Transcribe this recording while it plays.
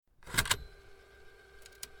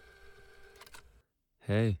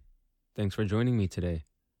Hey, thanks for joining me today.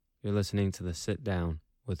 You're listening to The Sit Down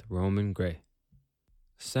with Roman Gray.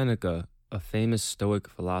 Seneca, a famous Stoic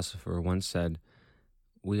philosopher, once said,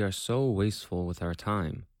 "We are so wasteful with our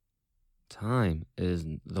time. Time is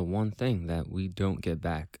the one thing that we don't get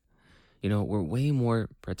back. We're way more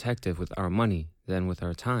protective with our money than with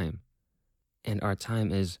our time. And our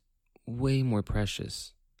time is way more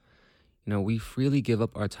precious. We freely give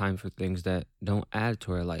up our time for things that don't add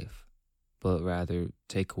to our life, but rather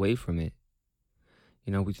take away from it.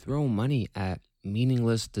 We throw money at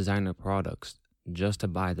meaningless designer products just to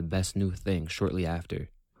buy the best new thing shortly after.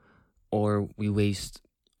 Or we waste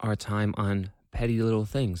our time on petty little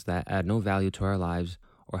things that add no value to our lives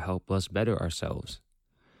or help us better ourselves.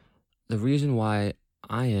 The reason why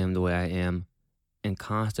I am the way I am and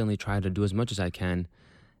constantly try to do as much as I can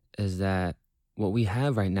is that what we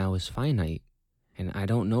have right now is finite, and I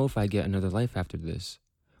don't know if I get another life after this,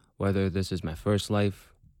 whether this is my first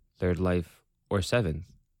life, third life, or seventh.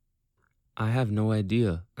 I have no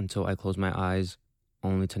idea until I close my eyes,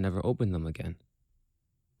 only to never open them again.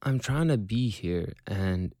 I'm trying to be here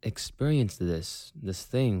and experience this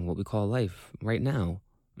thing, what we call life, right now.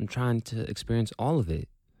 I'm trying to experience all of it.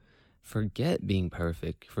 Forget being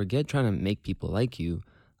perfect. Forget trying to make people like you.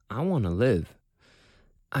 I want to live.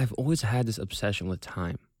 I've always had this obsession with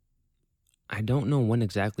time. I don't know when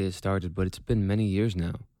exactly it started, but it's been many years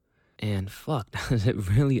now. And fuck, does it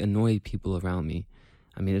really annoy people around me.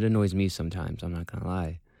 I mean, it annoys me sometimes, I'm not gonna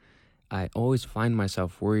lie. I always find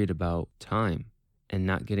myself worried about time and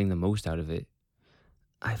not getting the most out of it.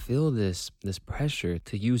 I feel this pressure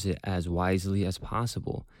to use it as wisely as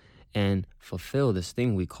possible and fulfill this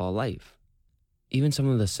thing we call life. Even some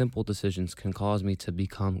of the simple decisions can cause me to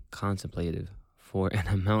become contemplative for an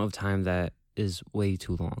amount of time that is way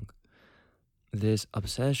too long. This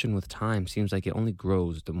obsession with time seems like it only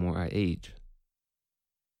grows the more I age.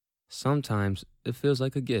 Sometimes it feels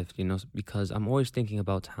like a gift, because I'm always thinking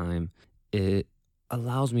about time. It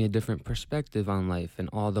allows me a different perspective on life and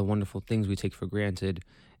all the wonderful things we take for granted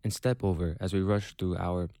and step over as we rush through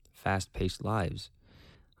our fast-paced lives.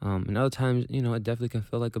 And other times, it definitely can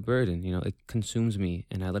feel like a burden. It consumes me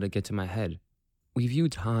and I let it get to my head. We view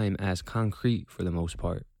time as concrete for the most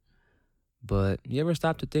part. But you ever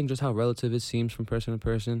stop to think just how relative it seems from person to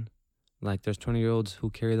person? Like there's 20-year-olds who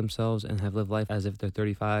carry themselves and have lived life as if they're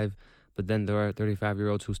 35, but then there are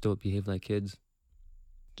 35-year-olds who still behave like kids.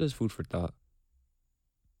 Just food for thought.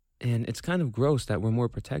 And it's kind of gross that we're more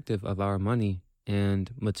protective of our money and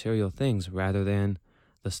material things rather than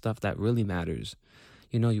the stuff that really matters.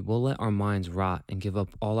 We'll let our minds rot and give up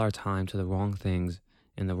all our time to the wrong things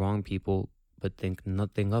and the wrong people, but think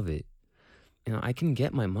nothing of it. I can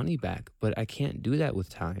get my money back, but I can't do that with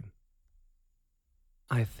time.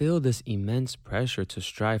 I feel this immense pressure to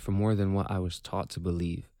strive for more than what I was taught to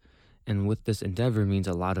believe. And with this endeavor means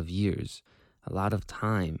a lot of years, a lot of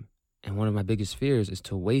time. And one of my biggest fears is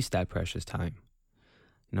to waste that precious time.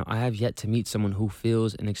 I have yet to meet someone who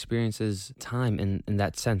feels and experiences time in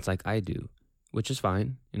that sense like I do, which is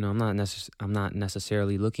fine. I'm not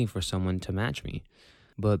necessarily looking for someone to match me.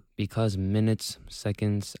 But because minutes,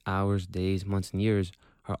 seconds, hours, days, months, and years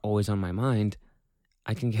are always on my mind,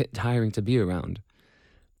 I can get tiring to be around.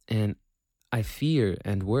 And I fear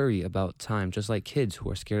and worry about time just like kids who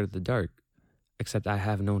are scared of the dark, except I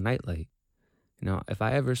have no nightlight. If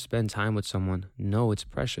I ever spend time with someone, know it's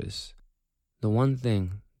precious. The one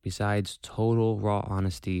thing, besides total raw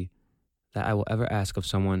honesty, that I will ever ask of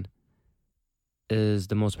someone is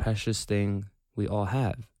the most precious thing we all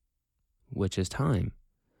have, which is time.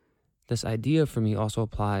 This idea for me also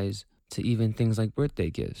applies to even things like birthday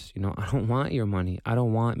gifts. I don't want your money. I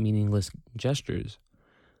don't want meaningless gestures.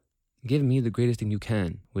 Give me the greatest thing you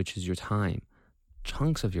can, which is your time,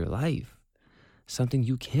 chunks of your life, something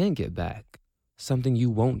you can get back, something you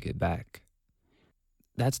won't get back.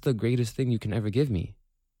 That's the greatest thing you can ever give me.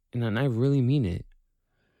 And I really mean it.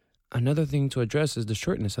 Another thing to address is the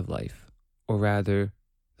shortness of life, or rather,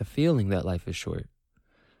 the feeling that life is short.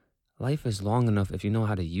 Life is long enough if you know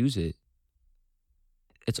how to use it.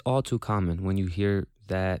 It's all too common when you hear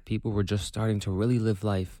that people were just starting to really live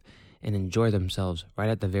life and enjoy themselves right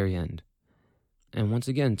at the very end. And once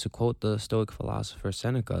again, to quote the Stoic philosopher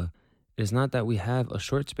Seneca, it is not that we have a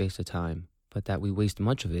short space of time, but that we waste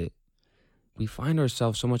much of it. We find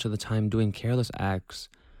ourselves so much of the time doing careless acts,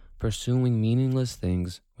 pursuing meaningless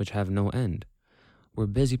things which have no end. We're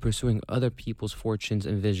busy pursuing other people's fortunes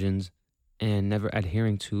and visions and never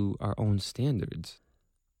adhering to our own standards.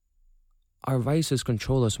 Our vices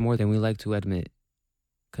control us more than we like to admit,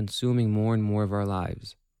 consuming more and more of our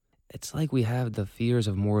lives. It's like we have the fears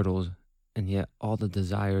of mortals and yet all the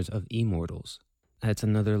desires of immortals. That's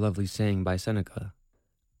another lovely saying by Seneca.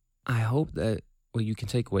 I hope that what you can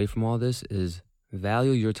take away from all this is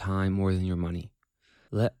value your time more than your money.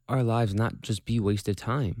 Let our lives not just be wasted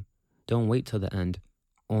time. Don't wait till the end,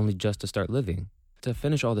 only just to start living. To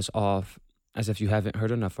finish all this off, as if you haven't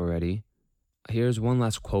heard enough already, here's one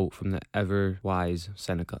last quote from the ever-wise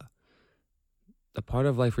Seneca. The part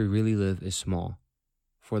of life we really live is small,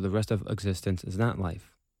 for the rest of existence is not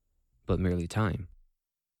life, but merely time.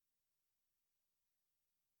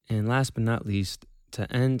 And last but not least,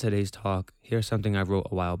 to end today's talk, here's something I wrote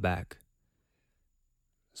a while back.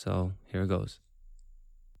 So here it goes.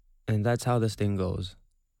 And that's how this thing goes,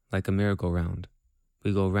 like a merry-go-round.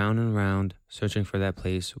 We go round and round, searching for that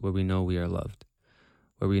place where we know we are loved,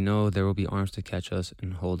 where we know there will be arms to catch us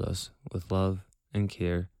and hold us with love and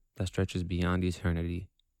care that stretches beyond eternity.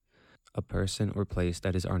 A person or place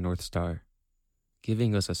that is our North Star,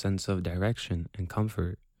 giving us a sense of direction and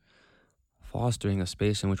comfort, fostering a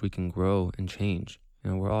space in which we can grow and change.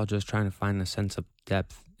 And we're all just trying to find a sense of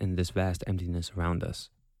depth in this vast emptiness around us.